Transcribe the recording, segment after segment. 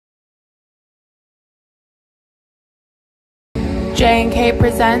J&K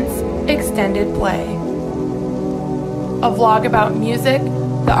presents Extended Play, a vlog about music,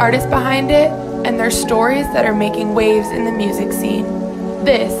 the artists behind it, and their stories that are making waves in the music scene.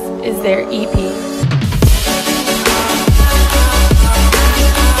 This is their EP.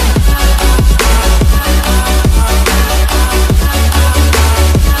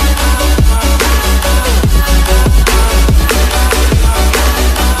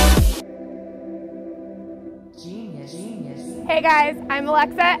 Hey guys, I'm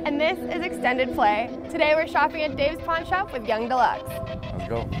Alexa and this is Extended Play. Today we're shopping at Dave's Pawn Shop with Young Deluxe. Let's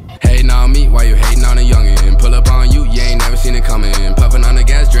go. Hating on me, why you hating on a youngin'? Pull up on you, you ain't never seen it coming. Puffin' on the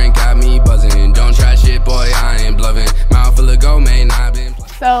gas, drink got me buzzing. Don't try shit, boy, I ain't bluffing. Mouth full of gold, man, I been.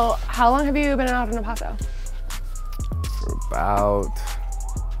 So, how long have you been out in El Paso? For about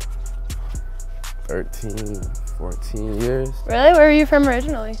 13, 14 years. Really? Where are you from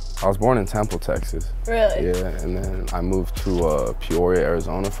originally? I was born in Temple, Texas. Really? Yeah, and then I moved to Peoria,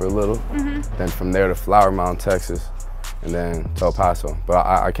 Arizona for a little. Then from there to Flower Mound, Texas, and then to El Paso. But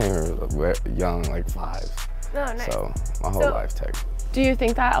I came here young, like 5. Oh, nice. So my whole life, technically. Do you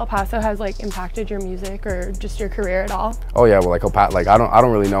think that El Paso has like impacted your music or just your career at all? Oh yeah, well like El Paso, like I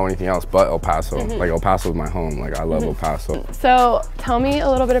don't really know anything else but El Paso. Like El Paso is my home. Like I love El Paso. So tell me a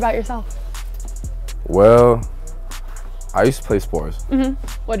little bit about yourself. Well, I used to play sports.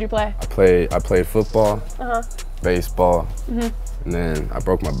 What'd you play? I played football, baseball, and then I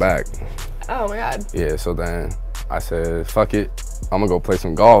broke my back. Oh my God. Yeah, so then I said, fuck it, I'm gonna go play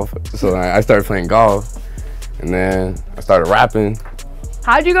some golf. So then I started playing golf, and then I started rapping.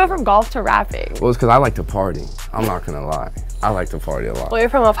 How'd you go from golf to rapping? Well, it's because I like to party. I'm not gonna lie. I like to party a lot. Well, you're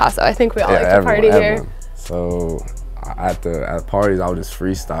from El Paso. I think we all like to party here. So at parties, I would just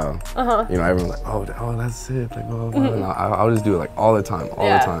freestyle. You know, everyone's like, oh, that's it. Like, oh, and I would just do it like all the time, all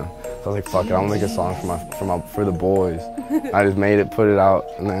the time. So I was like, fuck it, I'm gonna make a song for the boys. I just made it, put it out,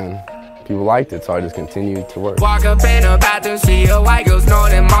 and then people liked it, so I just continued to work. Walk up in the bathroom, see a white girl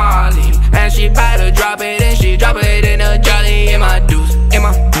snorting Molly, and she about to drop it, and she drop it in a jolly in my juice,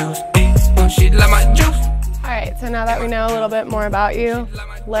 she love my juice. All right, so now that we know a little bit more about you,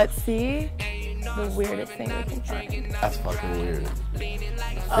 let's see the weirdest thing we can find. That's fucking weird.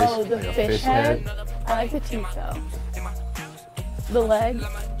 Oh, the fish head? I like the teeth though. The leg?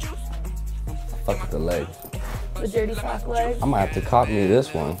 Fuck with the leg. The dirty sock leg? I might have to cop me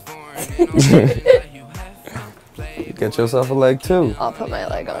this one. Get yourself a leg too. I'll put my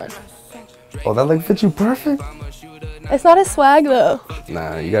leg on. Oh, that leg fits you perfect? It's not a swag though.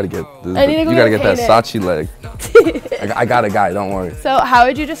 Nah, you gotta get this, you gotta get that Sachi leg. I got a guy, don't worry. So how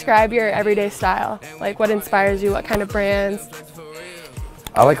would you describe your everyday style? Like what inspires you? What kind of brands?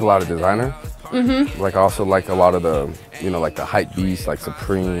 I like a lot of designer. Like I also like a lot of the, you know, like the hype beasts, like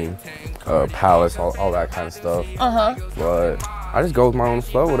Supreme, Palace, all that kind of stuff. But I just go with my own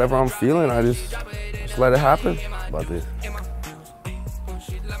flow. Whatever I'm feeling, I just let it happen. About this.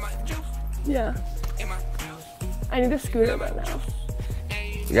 Yeah. I need a scooter by now.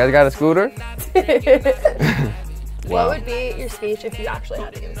 You guys got a scooter? What would be your speech if you actually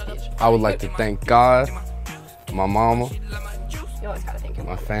had to give a speech? I would like to thank God, my mama, You always gotta thank your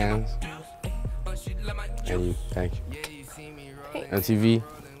my fans, and you. Thank you. Thanks. MTV,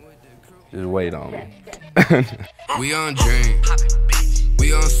 just wait on me. We on drink,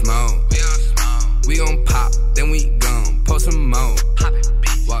 we on smoke, we on pop, then we gon' post some more.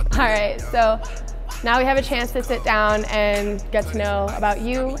 Alright, so now we have a chance to sit down and get to know about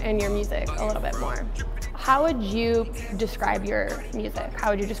you and your music a little bit more. How would you describe your music? How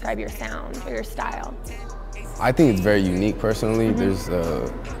would you describe your sound or your style? I think it's very unique personally. There's,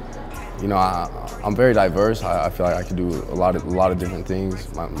 you know, I'm very diverse. I feel like I can do a lot of different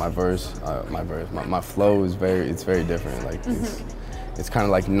things. My flow is very different. Like it's kind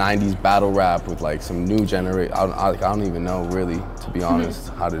of like 90s battle rap with like some new generation. I don't even know really, to be honest,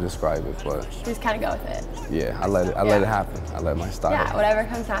 how to describe it, but You just kind of go with it. yeah, I let it happen. I let my style. Yeah, whatever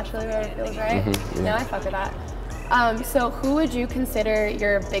comes naturally, whatever feels right. yeah. No, I fuck with that. So who would you consider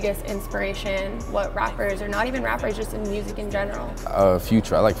your biggest inspiration? What rappers, or not even rappers, just in music in general?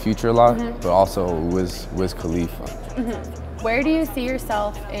 Future. I like Future a lot, but also Wiz Khalifa. Where do you see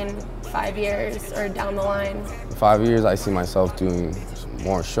yourself in 5 years or down the line? In 5 years, I see myself doing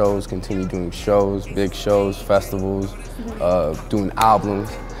more shows, continue doing shows, big shows, festivals, doing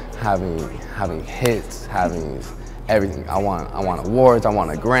albums, having hits, having everything. I want awards, I want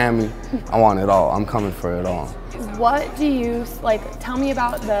a Grammy, I want it all. I'm coming for it all. What do you, like, tell me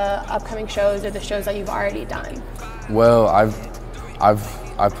about the upcoming shows or the shows that you've already done. Well,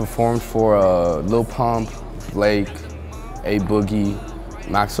 I've performed for Lil Pump, Blake, A Boogie,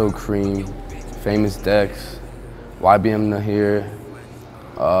 Maxo Cream, Famous Dex, YBM here,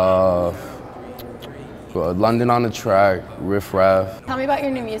 London on the Track, Riff Raff. Tell me about your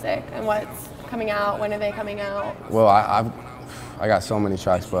new music and what's coming out. When are they coming out? Well, I got so many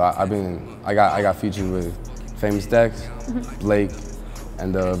tracks, but I got featured with Famous Dex, Blake,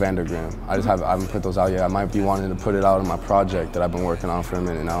 and Vandergram. I haven't put those out yet. I might be wanting to put it out in my project that I've been working on for a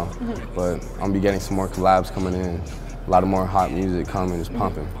minute now. But I'm gonna be getting some more collabs coming in. A lot of more hot music coming, just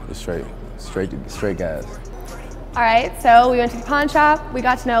pumping, just straight gas. All right, so we went to the pawn shop. We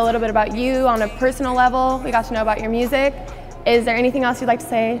got to know a little bit about you on a personal level. We got to know about your music. Is there anything else you'd like to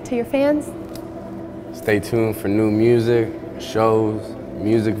say to your fans? Stay tuned for new music, shows,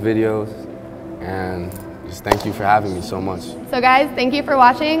 music videos, and just thank you for having me so much. So guys, thank you for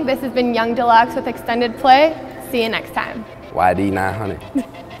watching. This has been Young Deluxe with Extended Play. See you next time. YD 900.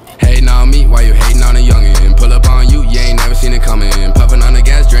 Hating on me, why you hating on a youngin'? Pull up on you, you ain't never seen it coming. Puffin' on the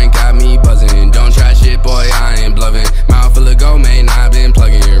gas, drink.